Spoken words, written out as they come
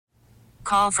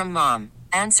Call from mom.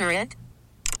 Answer it.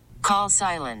 Call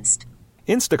silenced.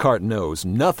 Instacart knows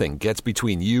nothing gets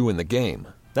between you and the game.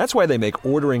 That's why they make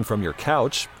ordering from your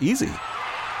couch easy.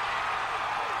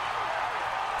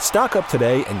 Stock up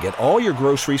today and get all your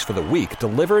groceries for the week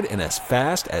delivered in as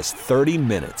fast as 30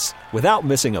 minutes without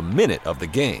missing a minute of the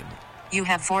game. You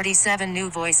have 47 new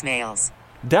voicemails.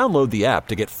 Download the app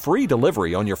to get free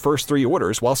delivery on your first 3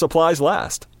 orders while supplies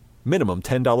last. Minimum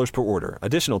 $10 per order.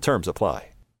 Additional terms apply.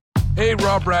 Hey,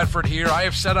 Rob Bradford here. I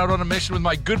have set out on a mission with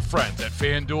my good friends at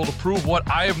FanDuel to prove what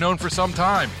I have known for some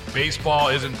time. Baseball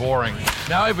isn't boring.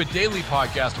 Now I have a daily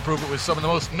podcast to prove it with some of the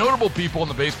most notable people in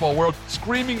the baseball world,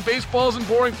 screaming baseball isn't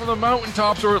boring from the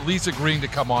mountaintops, or at least agreeing to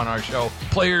come on our show.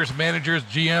 Players, managers,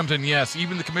 GMs, and yes,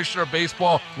 even the commissioner of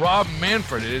baseball, Rob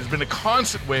Manfred. It has been a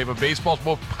constant wave of baseball's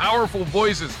most powerful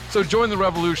voices. So join the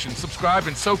revolution. Subscribe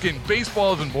and soak in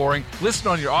Baseball Isn't Boring. Listen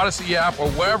on your Odyssey app or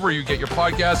wherever you get your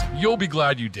podcasts. You'll be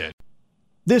glad you did.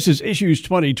 This is Issues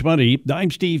 2020.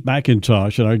 I'm Steve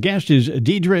McIntosh, and our guest is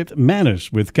Deidre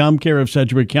Manis with COMCARE of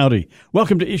Sedgwick County.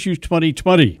 Welcome to Issues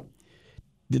 2020.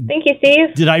 Thank you,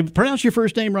 Steve. Did I pronounce your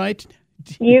first name right?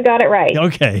 You got it right.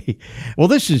 Okay. Well,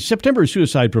 this is September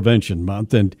Suicide Prevention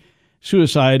Month, and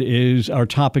suicide is our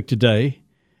topic today.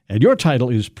 And your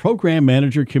title is Program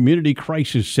Manager, Community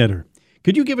Crisis Center.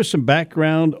 Could you give us some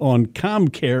background on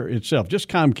COMCARE itself, just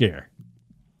COMCARE?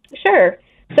 Sure.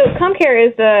 So COMCARE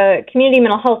is the Community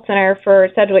Mental Health Center for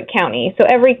Sedgwick County. So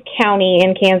every county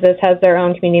in Kansas has their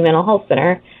own Community Mental Health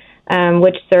Center,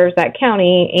 which serves that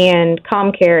county, and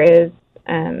COMCARE is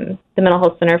the Mental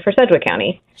Health Center for Sedgwick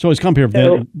County. So is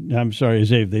COMCARE, is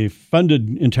they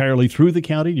funded entirely through the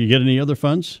county? Do you get any other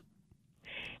funds?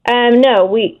 No,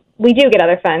 we do get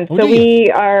other funds. So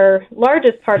our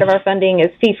largest part of our funding is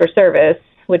fee-for-service,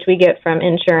 which we get from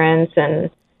insurance and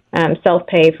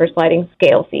self-pay for sliding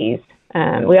scale fees.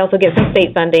 We also get some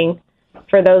state funding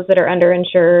for those that are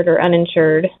underinsured or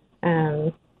uninsured.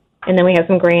 And then we have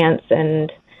some grants,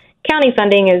 and county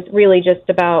funding is really just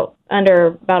about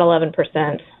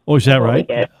 11%. Oh, is that right?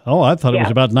 Oh, I thought it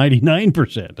was about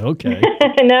 99%. Okay.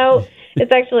 No,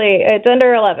 it's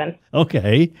under 11.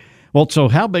 Okay. Well, so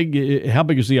how big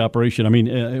is the operation? I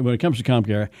mean, when it comes to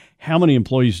COMCARE, how many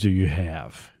employees do you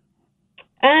have?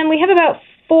 We have about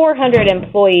 400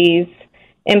 employees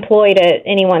employed at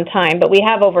any one time, but we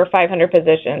have over 500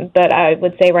 positions. But I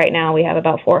would say right now we have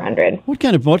about 400. What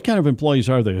kind of employees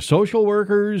are they? Social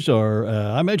workers, or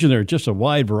I imagine there are just a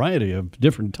wide variety of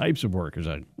different types of workers.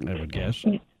 I would guess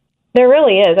there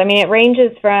really is. I mean, it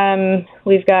ranges from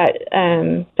we've got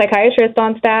psychiatrists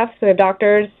on staff, so we have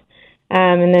doctors,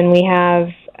 and then we have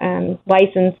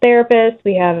licensed therapists,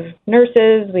 we have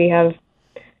nurses, we have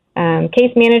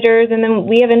case managers, and then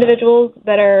we have individuals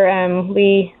that are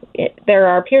they're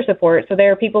our peer support, so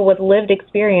they're people with lived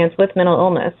experience with mental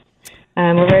illness.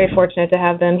 We're very fortunate to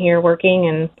have them here working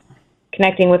and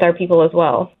connecting with our people as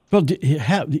well. Well,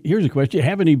 here's a question. Do you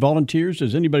have any volunteers?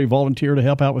 Does anybody volunteer to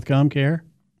help out with COMCARE?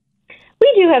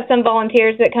 We do have some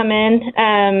volunteers that come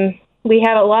in. We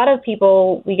have a lot of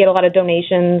people. We get a lot of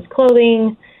donations,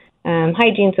 clothing,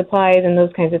 hygiene supplies, and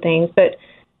those kinds of things, but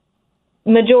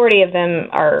majority of them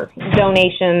are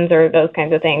donations or those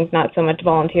kinds of things, not so much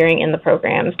volunteering in the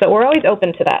programs, but we're always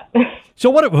open to that.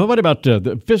 So what about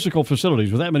the physical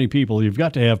facilities? With that many people, you've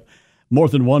got to have more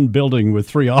than one building with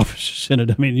 3 offices in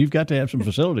it. I mean, you've got to have some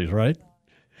facilities, right?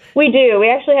 We do. We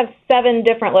actually have 7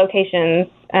 different locations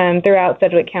throughout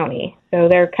Sedgwick County. So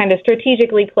they're kind of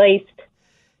strategically placed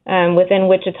within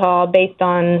Wichita based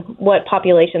on what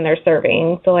population they're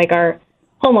serving. So like our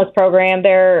homeless program,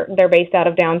 they're based out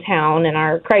of downtown, and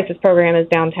our crisis program is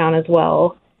downtown as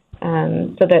well,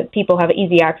 so that people have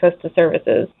easy access to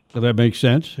services. So that makes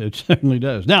sense. It certainly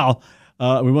does. Now,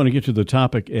 we want to get to the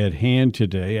topic at hand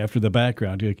today after the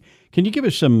background. Can you give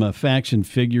us some facts and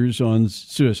figures on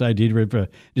suicide? Deidre,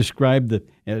 describe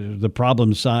the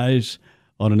problem size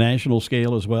on a national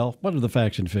scale as well. What are the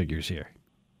facts and figures here?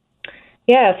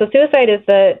 Yeah, so suicide is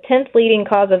the 10th leading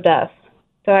cause of death.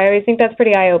 So I always think that's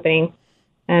pretty eye-opening.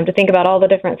 To think about all the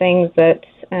different things that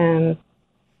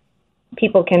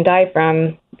people can die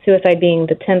from, suicide being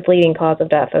the 10th leading cause of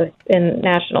death in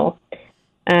national.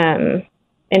 In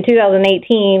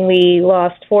 2018, we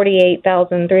lost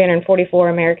 48,344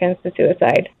 Americans to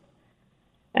suicide.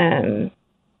 And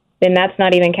that's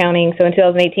not even counting. So in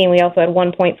 2018, we also had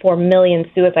 1.4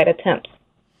 million suicide attempts.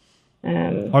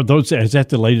 Is that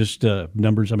the latest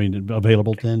numbers,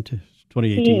 available then to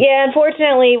 2018? Yeah,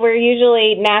 unfortunately,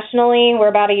 we're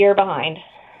about a year behind.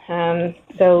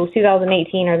 So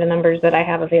 2018 are the numbers that I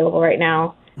have available right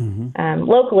now. Mm-hmm.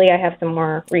 Locally, I have some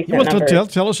more recent numbers.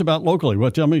 Tell us about locally.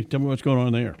 Tell me what's going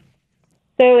on there.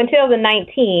 So in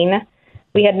 2019,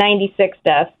 we had 96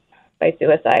 deaths by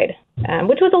suicide,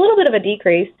 which was a little bit of a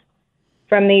decrease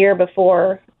from the year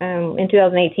before. In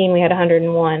 2018, we had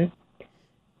 101.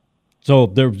 So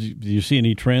do you see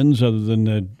any trends other than,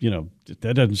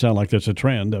 that doesn't sound like that's a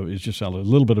trend. It's just a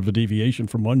little bit of a deviation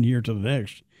from one year to the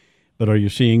next. But are you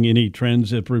seeing any trends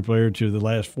that compared to the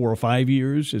last 4 or 5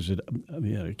 years?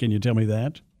 Can you tell me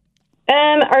that?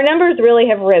 Our numbers really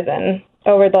have risen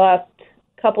over the last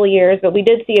couple of years, but we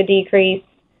did see a decrease.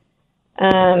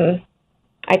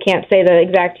 I can't say the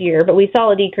exact year, but we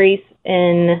saw a decrease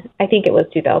in, I think it was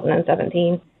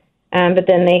 2017. But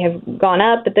then they have gone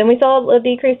up, but then we saw a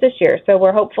decrease this year. So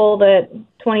we're hopeful that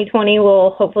 2020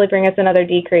 will hopefully bring us another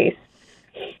decrease.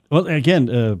 Well,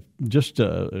 again, just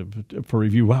for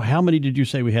review, how many did you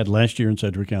say we had last year in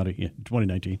Sedgwick County in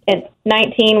 2019? In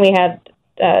 19, we had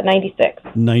 96.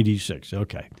 96,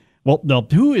 okay. Well, now,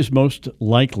 who is most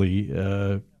likely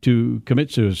to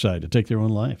commit suicide, to take their own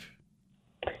life?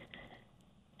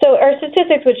 So our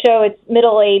statistics would show it's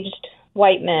middle-aged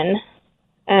white men.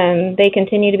 They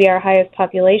continue to be our highest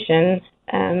population.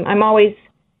 I'm always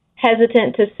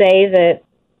hesitant to say that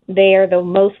they are the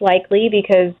most likely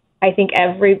because I think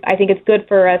it's good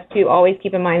for us to always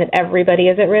keep in mind that everybody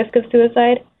is at risk of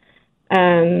suicide,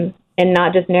 and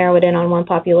not just narrow it in on one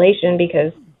population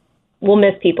because we'll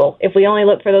miss people. If we only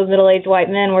look for those middle-aged white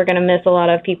men, we're going to miss a lot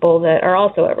of people that are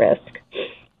also at risk.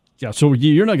 Yeah, so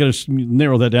you're not going to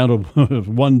narrow that down to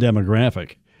one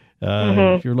demographic.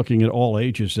 If you're looking at all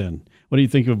ages, then what do you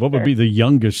think of what would be the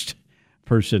youngest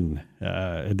person?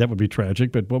 That would be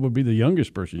tragic, but what would be the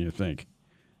youngest person you think?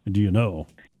 Do you know?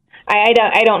 I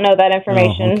don't know that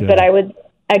information, but I would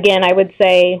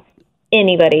say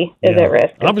anybody is at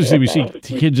risk. Obviously, we see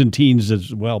kids and teens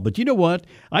as well. But you know what?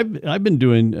 I've been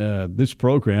doing this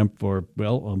program for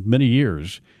many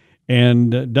years,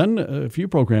 and done a few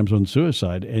programs on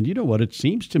suicide. And you know what? It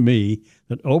seems to me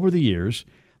that over the years,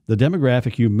 the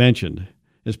demographic you mentioned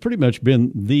has pretty much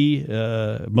been the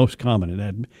most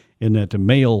common in that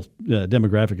male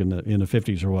demographic in the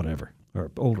 50s or whatever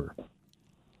or older.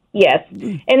 Yes,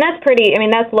 and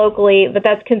that's locally, but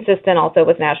that's consistent also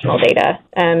with national data,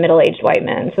 middle-aged white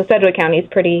men. So Sedgwick County is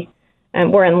pretty,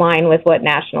 we're in line with what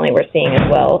nationally we're seeing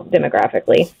as well,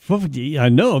 demographically. I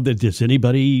know that. Is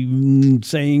anybody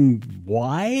saying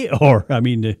why? Or,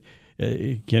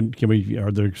 can we,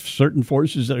 are there certain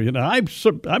forces that,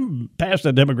 I'm past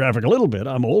that demographic a little bit,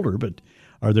 I'm older, but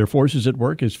are there forces at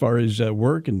work as far as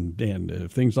work and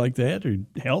things like that, or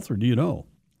health, or do you know?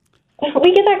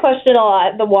 We get that question a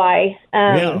lot, the why.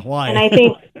 Why? And I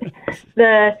think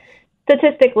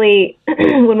statistically,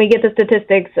 when we get the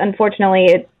statistics,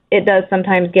 unfortunately, it does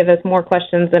sometimes give us more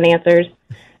questions than answers.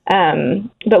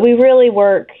 But we really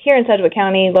work, here in Sedgwick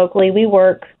County, locally, we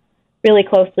work really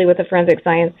closely with the Forensic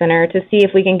Science Center to see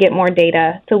if we can get more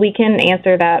data so we can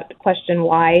answer that question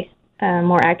why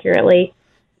more accurately.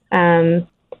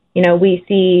 We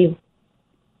see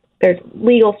there's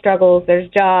legal struggles, there's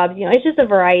jobs, it's just a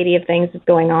variety of things that's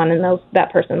going on in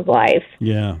that person's life.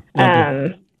 Yeah.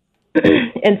 And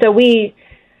so we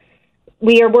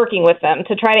are working with them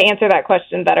to try to answer that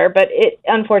question better, but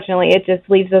unfortunately it just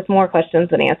leaves us more questions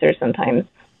than answers sometimes.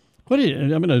 I'm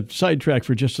going to sidetrack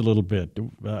for just a little bit.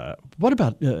 What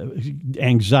about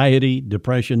anxiety,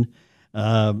 depression?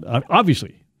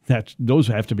 Obviously, those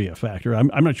have to be a factor.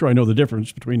 I'm not sure I know the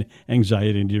difference between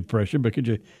anxiety and depression, but could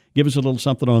you give us a little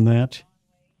something on that?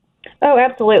 Oh,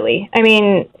 absolutely.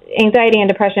 Anxiety and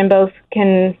depression both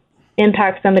can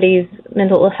impact somebody's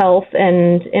mental health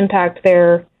and impact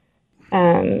their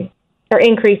or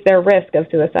increase their risk of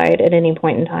suicide at any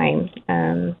point in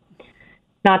time.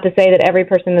 Not to say that every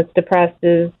person that's depressed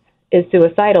is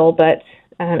suicidal, but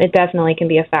it definitely can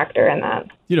be a factor in that.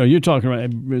 You're talking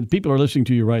about people are listening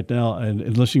to you right now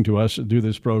and listening to us do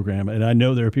this program, and I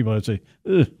know there are people that say,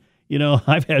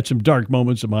 I've had some dark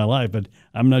moments in my life, but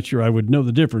I'm not sure I would know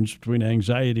the difference between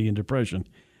anxiety and depression.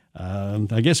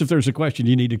 I guess if there's a question,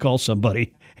 you need to call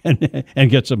somebody and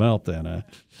get some help then.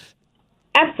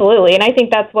 Absolutely, and I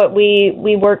think that's what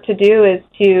we work to do is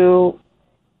to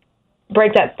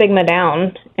break that stigma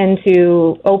down and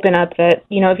to open up that,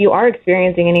 if you are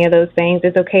experiencing any of those things,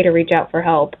 it's okay to reach out for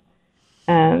help.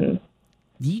 Because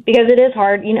it is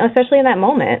hard, especially in that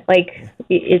moment. Like,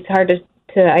 it's hard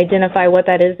to identify what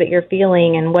that is that you're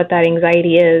feeling and what that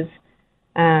anxiety is.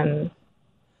 And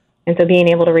so being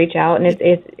able to reach out and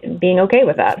it's being okay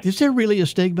with that. Is there really a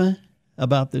stigma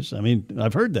about this?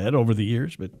 I've heard that over the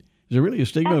years, but is there really a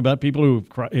stigma about people who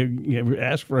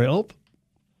ask for help?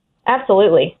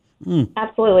 Absolutely.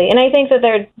 Absolutely. And I think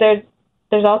that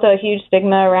there's also a huge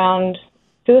stigma around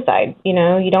suicide.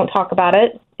 You don't talk about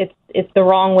it. It's the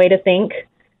wrong way to think.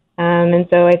 And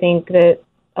so I think that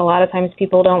a lot of times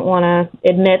people don't want to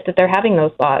admit that they're having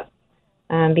those thoughts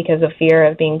because of fear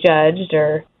of being judged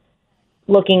or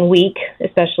looking weak,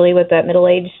 especially with that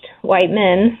middle-aged white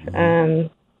men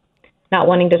not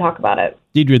wanting to talk about it.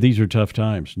 Deidre, these are tough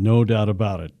times, no doubt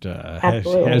about it.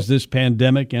 Has this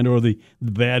pandemic and or the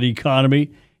bad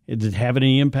economy, did it have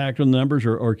any impact on the numbers,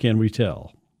 or can we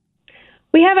tell?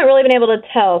 We haven't really been able to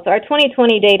tell. So our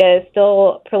 2020 data is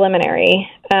still preliminary.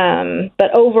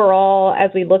 But overall,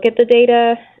 as we look at the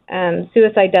data,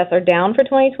 suicide deaths are down for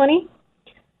 2020.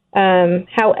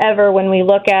 However, when we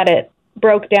look at it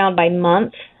broke down by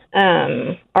month,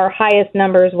 our highest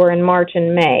numbers were in March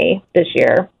and May this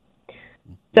year.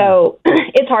 So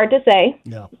it's hard to say.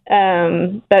 Yeah.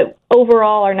 But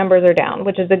overall, our numbers are down,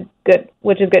 which is good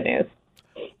news.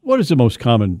 What is the most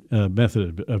common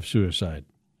method of suicide?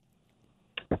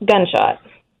 Gunshot.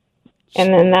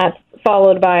 And then that's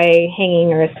followed by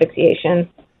hanging or asphyxiation.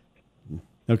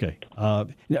 Okay.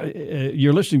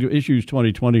 You're listening to Issues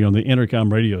 2020 on the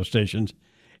Intercom radio stations,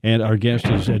 and our guest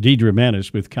is Deidre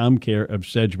Manis with COMCARE of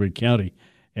Sedgwick County.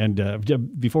 And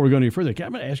before we go any further,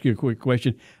 I'm going to ask you a quick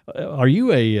question. Are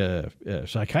you a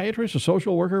psychiatrist, a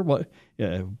social worker? What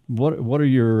are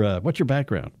your what's your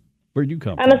background? Where'd you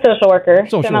come from? I'm a social worker.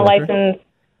 I'm a licensed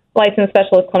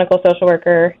specialist clinical social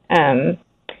worker, and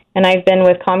I've been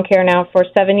with COMCARE now for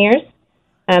 7 years.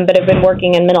 But I've been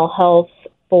working in mental health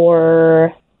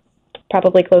for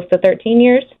probably close to 13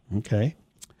 years. Okay.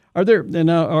 Are there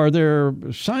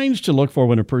signs to look for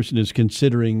when a person is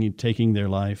considering taking their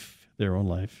own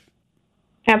life?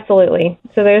 Absolutely.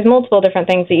 So there's multiple different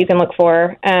things that you can look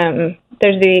for.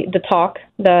 There's the talk,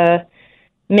 the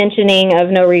mentioning of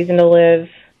no reason to live,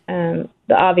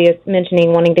 the obvious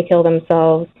mentioning wanting to kill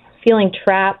themselves, feeling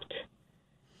trapped,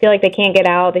 feel like they can't get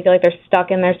out, they feel like they're stuck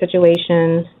in their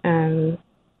situation.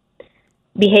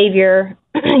 Behavior,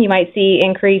 you might see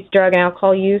increased drug and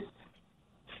alcohol use.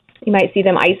 You might see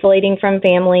them isolating from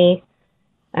family.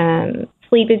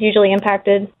 Sleep is usually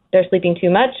impacted. They're sleeping too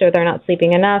much or they're not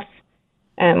sleeping enough.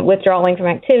 Withdrawing from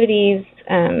activities.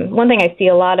 One thing I see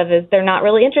a lot of is they're not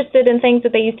really interested in things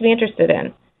that they used to be interested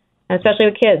in, especially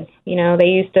with kids. You know, they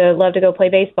used to love to go play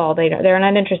baseball. They're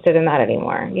not interested in that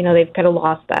anymore. You know, they've kind of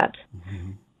lost that.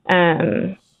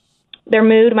 Mm-hmm. Their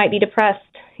mood might be depressed.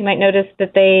 You might notice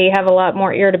that they have a lot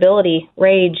more irritability,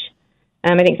 rage.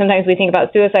 I think sometimes we think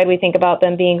about suicide, we think about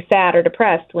them being sad or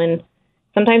depressed, when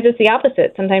sometimes it's the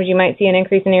opposite. Sometimes you might see an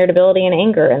increase in irritability and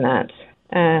anger in that,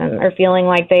 or feeling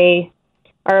like they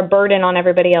are a burden on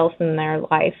everybody else in their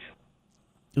life.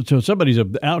 So somebody's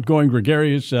an outgoing,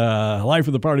 gregarious, life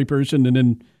of the party person, and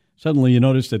then suddenly you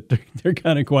notice that they're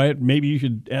kind of quiet. Maybe you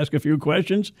should ask a few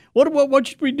questions. What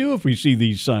should we do if we see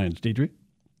these signs, Deidre?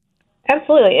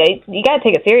 Absolutely. You got to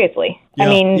take it seriously. Yeah, I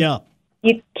mean, yeah.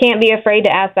 You can't be afraid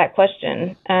to ask that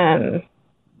question. I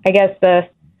guess the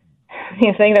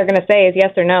thing they're going to say is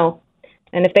yes or no.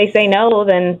 And if they say no,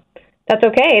 then that's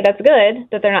okay. That's good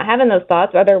that they're not having those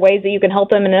thoughts. Are there ways that you can help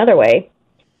them in another way?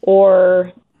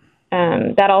 Or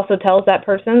that also tells that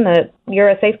person that you're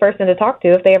a safe person to talk to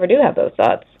if they ever do have those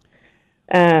thoughts.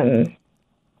 So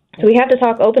we have to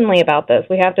talk openly about this.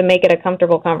 We have to make it a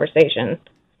comfortable conversation.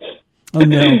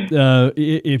 Now,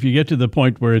 if you get to the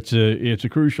point where it's a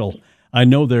crucial, I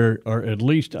know there are at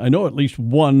least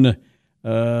one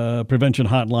prevention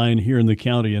hotline here in the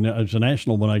county, and it's a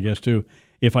national one, I guess, too,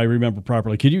 if I remember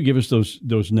properly. Could you give us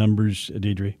those numbers,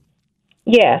 Deidre?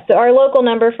 Yeah, so our local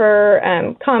number for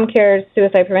COMCARE's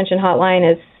suicide prevention hotline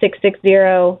is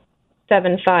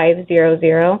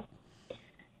 660-7500.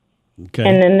 Okay.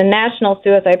 And then the National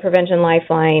Suicide Prevention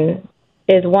Lifeline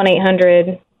is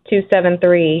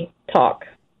 1-800-273-TALK.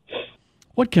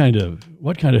 What kind of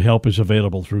help is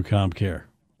available through COMCARE?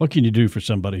 What can you do for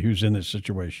somebody who's in this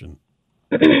situation?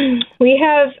 We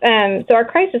have, so our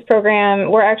crisis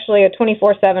program, we're actually a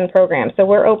 24/7 program. So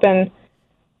we're open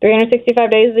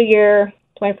 365 days a year,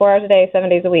 24 hours a day, 7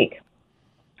 days a week.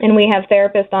 And we have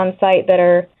therapists on site that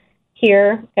are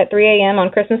here at 3 a.m. on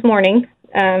Christmas morning.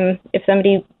 If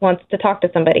somebody wants to talk to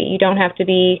somebody, you don't have to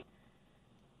be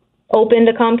open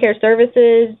to COMCARE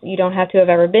services. You don't have to have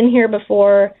ever been here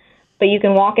before, but you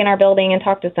can walk in our building and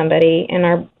talk to somebody.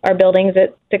 And our building's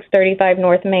at 635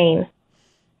 North Main.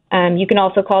 You can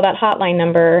also call that hotline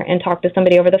number and talk to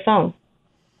somebody over the phone.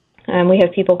 We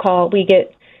have people call. We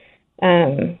get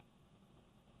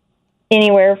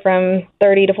anywhere from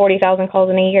 30 to 40,000 calls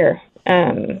in a year.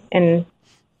 And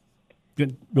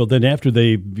good. Well, then after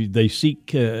they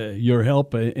seek your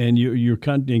help and you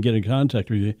get in contact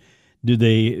with you,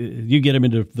 you get them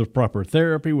into the proper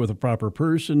therapy with a proper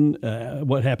person?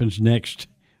 What happens next?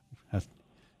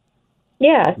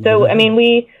 Yeah. So, I mean,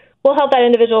 we we'll help that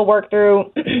individual work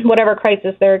through whatever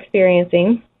crisis they're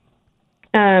experiencing,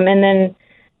 and then,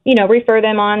 refer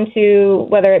them on to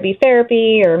whether it be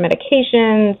therapy or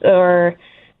medications or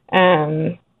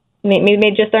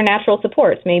maybe just their natural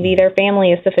supports. Maybe their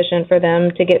family is sufficient for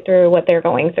them to get through what they're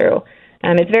going through.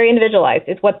 It's very individualized.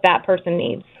 It's what that person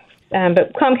needs.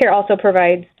 But COMCARE also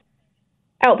provides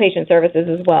outpatient services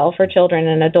as well for children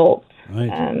and adults.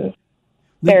 Right.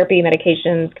 Therapy,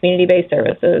 medications, community-based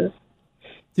services.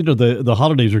 The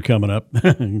holidays are coming up.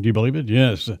 Do you believe it?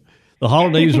 Yes. The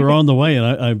holidays are on the way,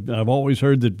 and I've always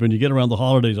heard that when you get around the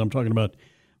holidays, I'm talking about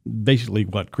basically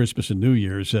Christmas and New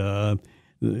Year's. I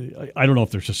don't know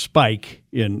if there's a spike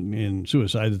in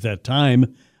suicide at that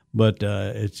time, but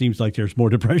it seems like there's more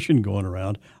depression going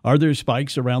around. Are there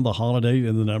spikes around the holiday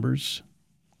in the numbers?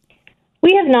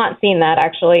 We have not seen that,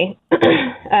 actually.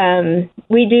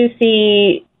 We do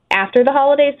see after the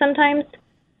holidays sometimes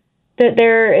that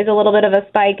there is a little bit of a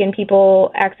spike in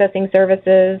people accessing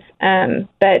services.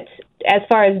 But as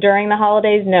far as during the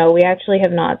holidays, no, we actually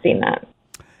have not seen that.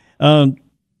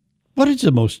 What is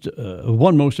the most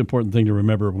important thing to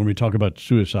remember when we talk about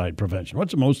suicide prevention?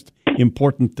 What's the most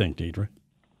important thing, Deidre?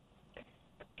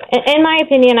 In my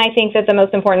opinion, I think that the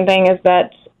most important thing is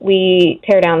that we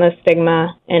tear down the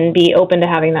stigma and be open to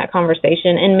having that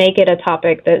conversation and make it a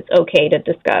topic that's okay to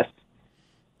discuss.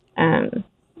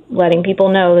 Letting people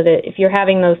know that if you're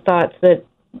having those thoughts, that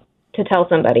to tell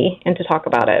somebody and to talk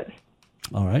about it.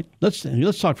 All right. Let's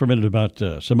talk for a minute about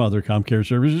some other COMCARE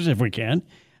services, if we can.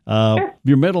 Sure.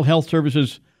 Your mental health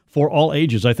services for all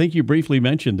ages. I think you briefly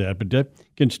mentioned that, but that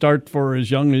can start for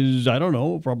as young as, I don't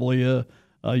know, probably a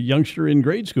youngster in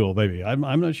grade school, maybe. I'm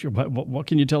not sure. What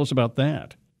can you tell us about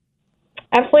that?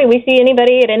 Absolutely. We see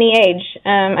anybody at any age.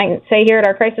 I can say here at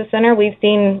our crisis center, we've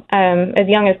seen as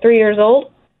young as 3 years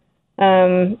old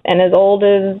and as old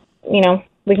as,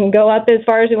 we can go up as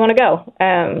far as we want to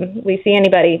go. We see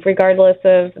anybody, regardless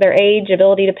of their age,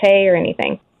 ability to pay, or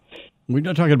anything. We're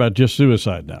not talking about just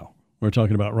suicide now. We're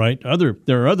talking about, right?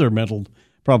 There are other mental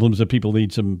problems that people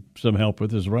need some help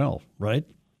with as well, right?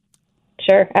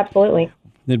 Sure, absolutely.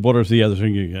 And what are the other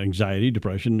things? Anxiety,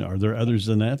 depression. Are there others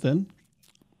than that then?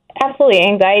 Absolutely.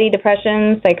 Anxiety,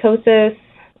 depression, psychosis,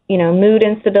 mood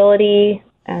instability.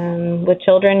 With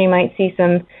children, you might see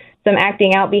some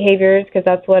acting out behaviors, because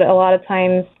that's what a lot of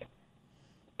times,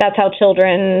 that's how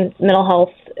children's mental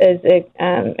health is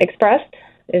expressed,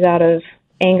 is out of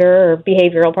anger or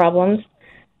behavioral problems.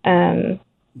 So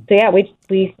yeah,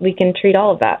 we can treat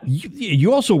all of that.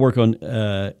 You also work on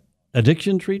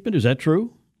addiction treatment. Is that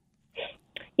true?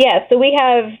 Yeah, so we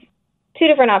have two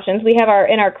different options. We have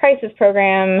in our crisis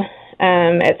program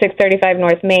at 635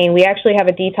 North Main, we actually have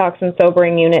a detox and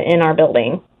sobering unit in our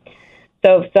building.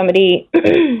 So if somebody,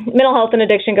 mental health and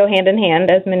addiction go hand in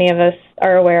hand, as many of us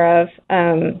are aware of.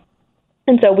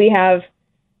 And so we have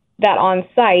that on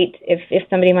site if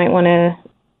somebody might want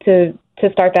to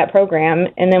start that program.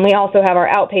 And then we also have our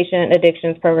outpatient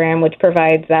addictions program, which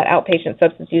provides that outpatient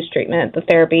substance use treatment, the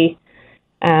therapy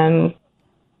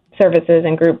services,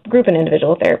 and group and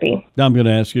individual therapy. Now I'm going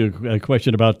to ask you a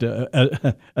question about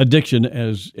addiction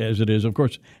as it is. Of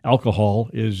course,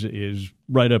 alcohol is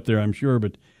right up there, I'm sure.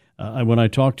 But when I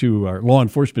talk to our law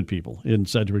enforcement people in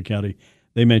Sedgwick County,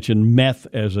 they mention meth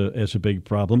as a big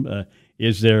problem.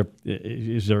 Is there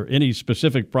any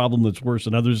specific problem that's worse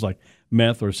than others, like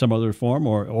meth or some other form,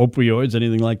 or opioids,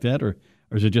 anything like that, or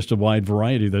is it just a wide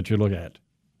variety that you look at?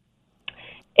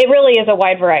 It really is a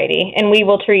wide variety, and we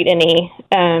will treat any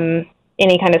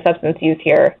kind of substance use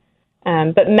here.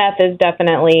 But meth is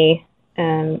definitely,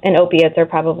 and opiates are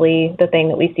probably the thing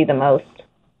that we see the most.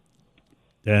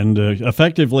 And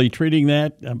effectively treating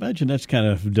that, I imagine that's kind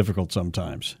of difficult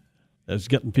sometimes. That's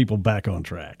getting people back on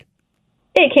track.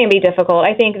 It can be difficult.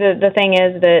 I think the thing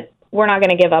is that we're not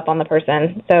going to give up on the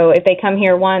person. So if they come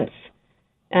here once,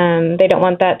 they don't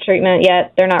want that treatment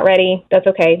yet, they're not ready, that's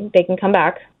okay. They can come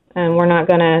back. We're not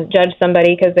going to judge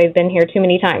somebody because they've been here too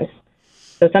many times.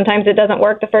 So sometimes it doesn't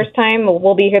work the first time.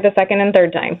 We'll be here the second and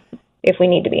third time if we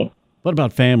need to be. What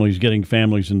about families, getting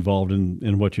families involved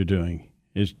in what you're doing?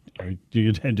 Do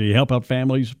you help out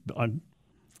families at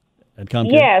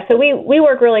COMCARE? Yeah, so we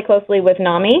work really closely with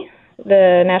NAMI,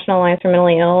 the National Alliance for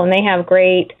Mentally Ill, and they have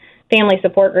great family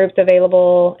support groups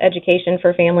available, education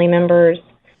for family members,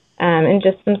 and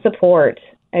just some support.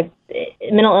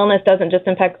 Mental illness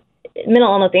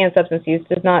and substance use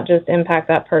does not just impact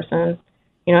that person.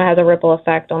 It has a ripple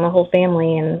effect on the whole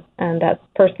family and that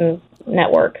person's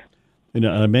network.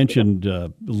 I mentioned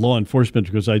law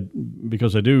enforcement because I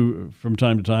do from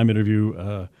time to time interview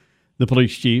the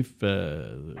police chief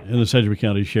and the Sedgwick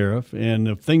County Sheriff, and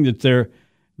the thing that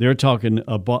they're talking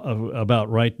about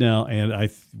right now,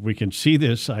 and we can see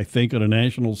this, I think, on a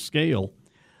national scale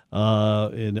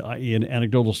in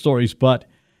anecdotal stories, but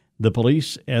the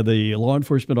police and the law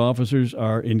enforcement officers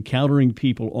are encountering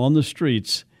people on the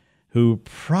streets who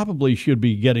probably should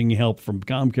be getting help from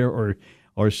COMCARE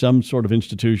or some sort of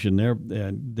institution.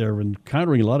 They're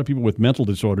encountering a lot of people with mental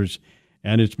disorders,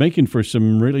 and it's making for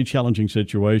some really challenging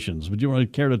situations. Would you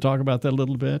care to talk about that a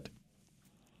little bit?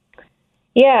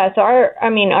 Yeah, so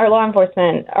our law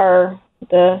enforcement are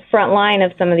the front line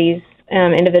of some of these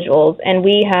individuals, and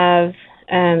we have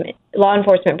law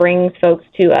enforcement brings folks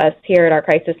to us here at our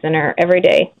crisis center every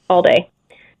day, all day.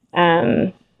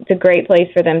 It's a great place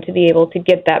for them to be able to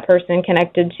get that person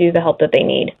connected to the help that they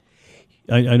need.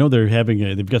 I know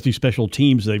they've got these special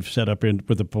teams they've set up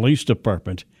with the police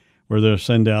department where they'll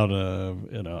send out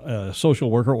a social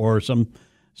worker or some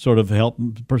sort of help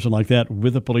person like that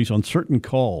with the police on certain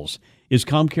calls. Is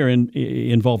COMCARE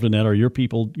involved in that? Are your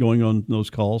people going on those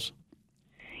calls?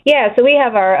 Yeah, so we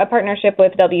have a partnership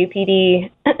with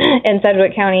WPD and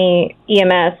Sedgwick County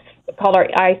EMS called our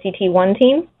ICT-1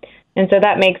 team. And so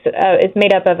that it's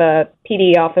made up of a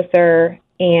PD officer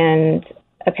and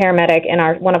a paramedic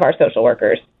and one of our social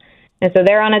workers. And so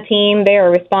they're on a team. They are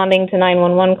responding to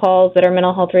 911 calls that are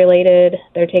mental health related.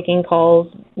 They're taking calls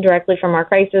directly from our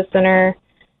crisis center.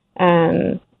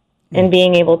 And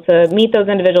being able to meet those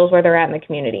individuals where they're at in the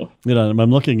community. I'm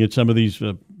looking at some of these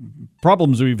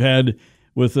problems we've had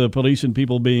with police and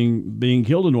people being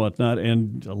killed and whatnot,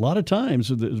 and a lot of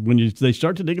times when they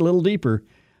start to dig a little deeper,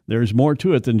 there's more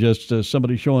to it than just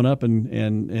somebody showing up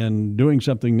and doing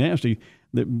something nasty.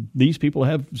 These people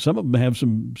some of them have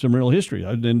some real history,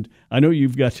 and I know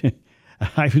you've got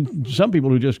some people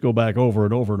who just go back over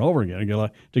and over and over again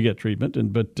to get treatment,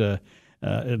 but.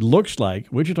 It looks like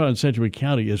Wichita and Sedgwick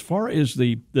County, as far as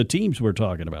the teams we're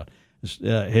talking about,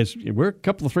 we're a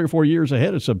couple of 3 or 4 years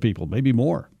ahead of some people, maybe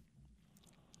more.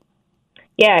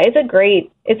 Yeah, it's a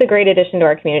great addition to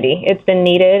our community. It's been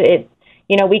needed.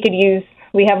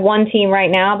 We have one team right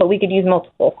now, but we could use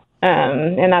multiple,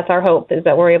 and that's our hope is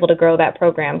that we're able to grow that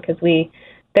program because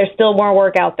there's still more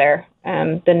work out there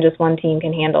than just one team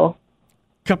can handle.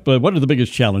 What are the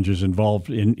biggest challenges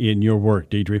involved in your work,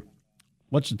 Deidre?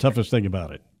 What's the toughest thing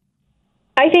about it?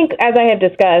 I think, as I have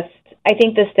discussed,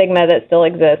 the stigma that still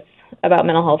exists about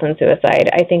mental health and suicide.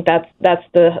 I think that's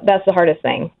the hardest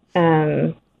thing.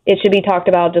 It should be talked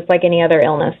about just like any other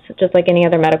illness, just like any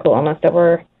other medical illness that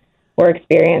we're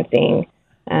experiencing.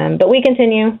 But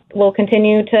we'll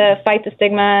continue to fight the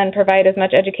stigma and provide as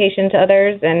much education to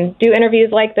others and do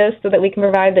interviews like this so that we can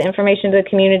provide the information to the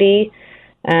community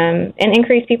and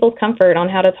increase people's comfort on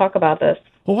how to talk about this.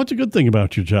 Well, what's a good thing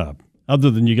about your job?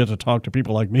 Other than you get to talk to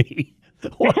people like me.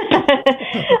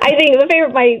 I think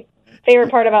my favorite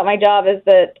part about my job is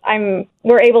that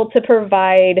we're able to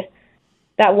provide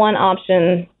that one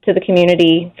option to the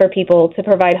community for people to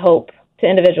provide hope to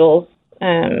individuals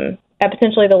at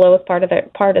potentially the lowest part of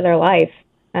their life.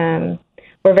 We're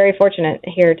very fortunate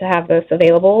here to have this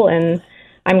available, and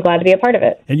I'm glad to be a part of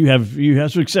it. And you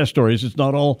have success stories. It's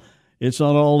not all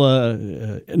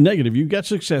negative. You've got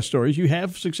success stories. You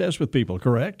have success with people,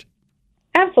 correct?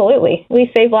 Absolutely. We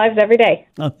save lives every day.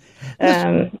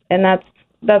 And that's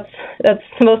the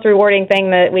most rewarding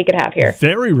thing that we could have here.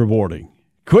 Very rewarding.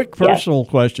 Quick personal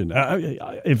question.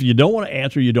 If you don't want to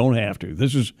answer, you don't have to.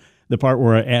 This is the part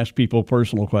where I ask people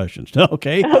personal questions.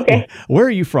 Okay? Okay. Where are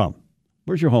you from?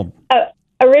 Where's your home?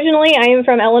 Originally, I am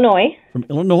from Illinois. From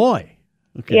Illinois?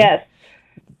 Okay. Yes.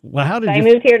 Well, I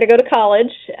moved here to go to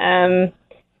college.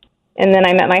 And then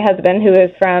I met my husband, who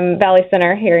is from Valley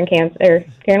Center here in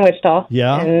Wichita.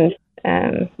 Yeah.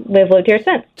 And we've lived here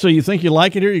since. So you think you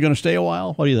like it here? You're going to stay a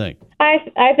while? What do you think? I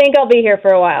think I'll be here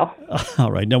for a while. All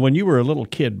right. Now, when you were a little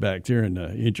kid back there in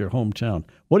your hometown,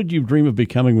 what did you dream of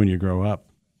becoming when you grow up?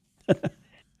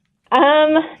 I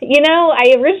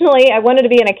wanted to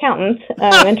be an accountant,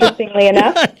 interestingly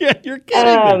enough. Yeah, you're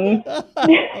kidding me.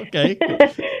 Okay.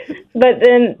 But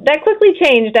then that quickly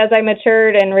changed as I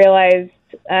matured and realized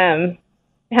how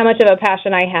much of a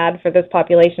passion I had for this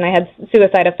population. I had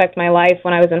suicide affect my life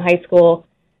when I was in high school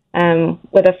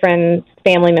with a friend's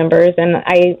family members, and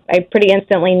I pretty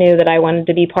instantly knew that I wanted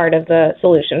to be part of the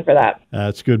solution for that.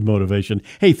 That's good motivation.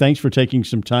 Hey, thanks for taking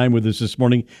some time with us this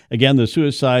morning. Again, the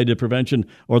suicide prevention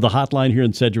or the hotline here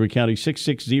in Sedgwick County,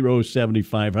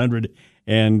 660-7500.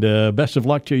 And best of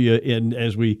luck to you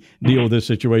as we deal with this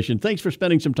situation. Thanks for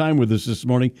spending some time with us this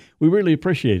morning. We really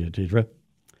appreciate it, Deidre.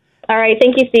 All right.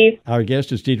 Thank you, Steve. Our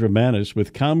guest is Deidre Manis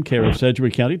with COMCARE of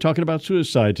Sedgwick County talking about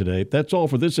suicide today. That's all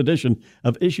for this edition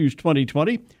of Issues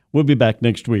 2020. We'll be back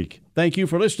next week. Thank you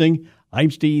for listening.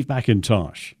 I'm Steve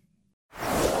McIntosh.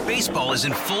 Baseball is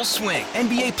in full swing.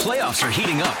 NBA playoffs are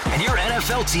heating up, and your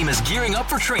NFL team is gearing up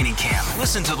for training camp.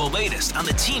 Listen to the latest on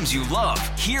the teams you love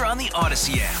here on the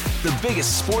Odyssey app. The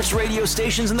biggest sports radio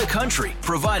stations in the country,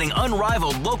 providing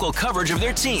unrivaled local coverage of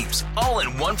their teams, all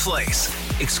in one place.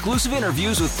 Exclusive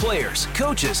interviews with players,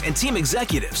 coaches, and team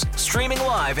executives, streaming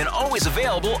live and always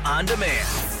available on demand.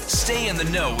 Stay in the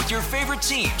know with your favorite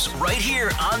teams right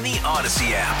here on the Odyssey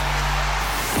app.